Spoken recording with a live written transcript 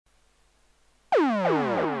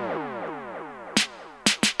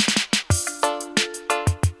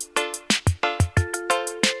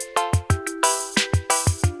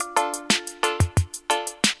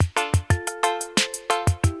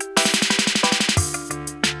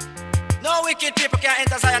wicked people can't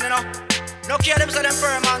enter Zion, you know. No care them say them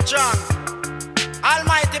firm and strong.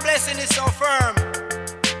 Almighty blessing is so firm.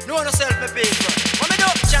 Know yourself, my people. When me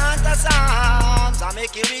do chant the psalms, I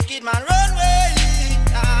make a wicked man run away.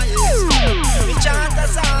 Ah, yes. Me chant the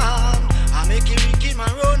psalm, I make a wicked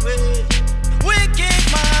man run away. Wicked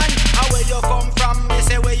man, where you come from? Me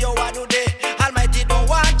say where you are today. Almighty don't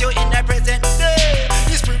want you in the present day.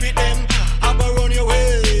 The spirit them, I go run your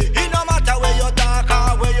way. It no matter where you talk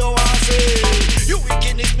or where you want to say. You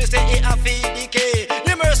wickedness, me say it a feed decay.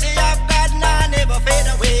 The mercy of God nah never fade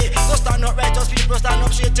away. So stand up righteous people, stand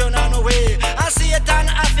up straight, turn on away. And Satan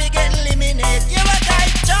I forget eliminate. You a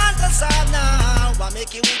type chant a psalm now, I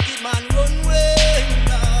make you wicked man run away.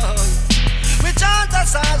 We chant a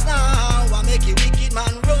psalm now, I make you wicked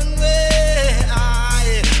man run away.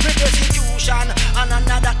 Aye, me persecution and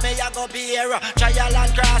another may I go bear. Trial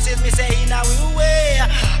and crosses me say in a way.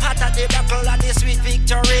 After the battle and the sweet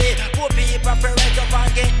victory, poor people pray right up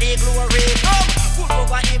and get the glory. Come, good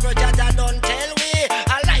over evil, Jah don't tell we.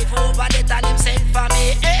 A life over death and him sent for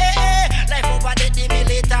me. Life over death the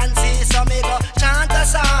militancy. So me go chant a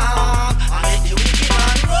psalm and make the wicked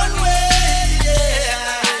man run away.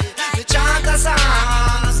 Yeah, me chant a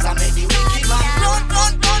psalm, so make the wicked man run.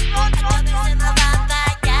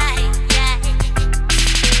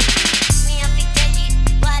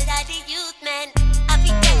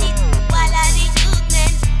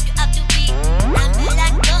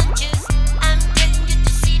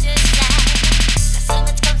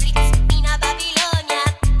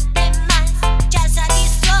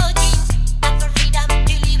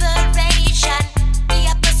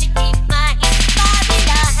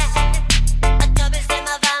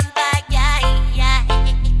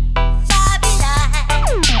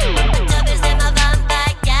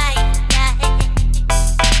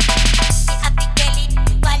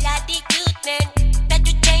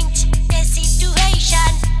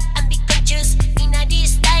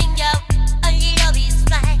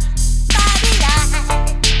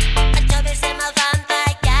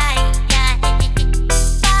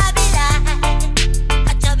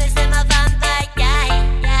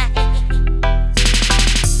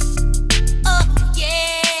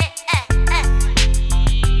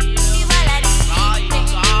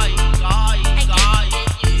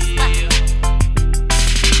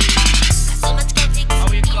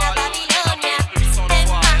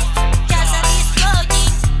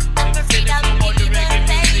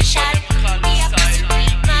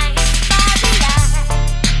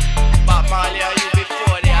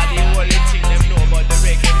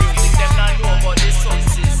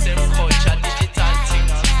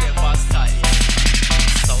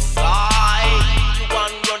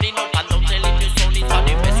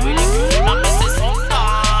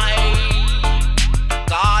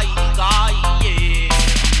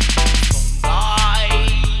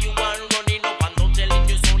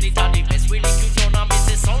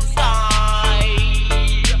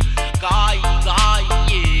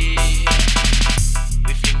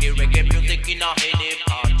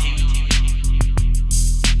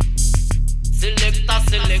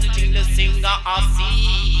 Selecting the singer I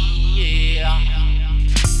see, yeah.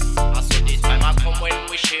 I saw the time I come when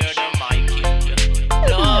we share the mic.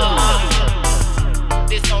 Love,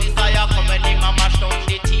 this song